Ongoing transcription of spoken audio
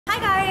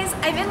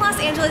I'm in Los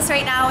Angeles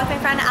right now with my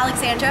friend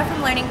Alexandra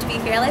from Learning to Be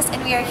Fearless,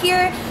 and we are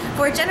here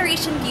for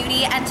Generation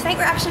Beauty, and tonight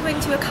we're actually going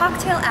to a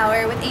cocktail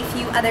hour with a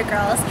few other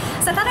girls.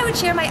 So I thought I would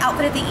share my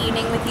outfit of the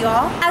evening with you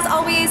all. As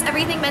always,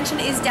 everything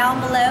mentioned is down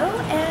below,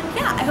 and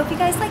yeah, I hope you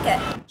guys like it.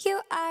 You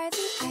are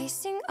the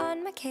icing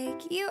on my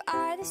cake, you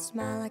are the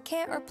smile I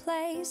can't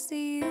replace,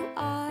 you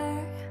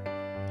are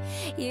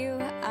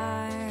the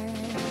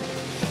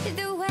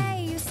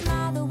way you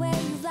smile, the way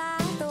you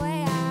laugh, the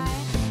way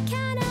I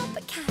can't help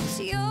but catch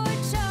your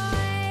joy,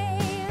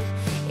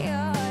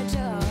 your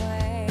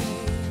joy.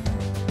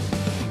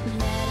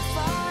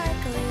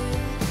 Metaphorically,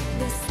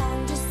 this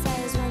song just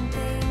says one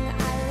thing: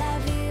 I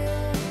love you.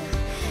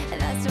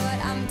 That's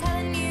what I'm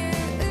telling you.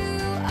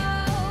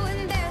 Oh,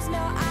 and there's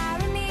no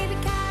irony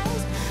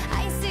because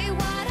I say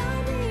what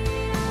I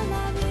mean. I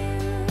love you.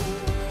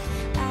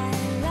 I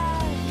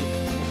love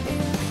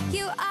you.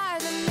 You are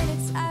the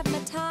minutes of my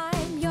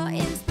time, your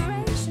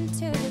inspiration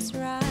to this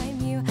rhyme.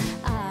 You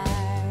are.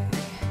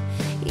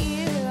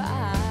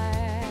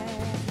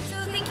 So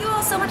thank you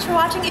all so much for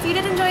watching. If you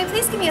did enjoy,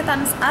 please give me a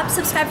thumbs up,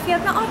 subscribe if you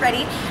have not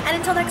already, and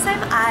until next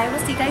time, I will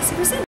see you guys super soon.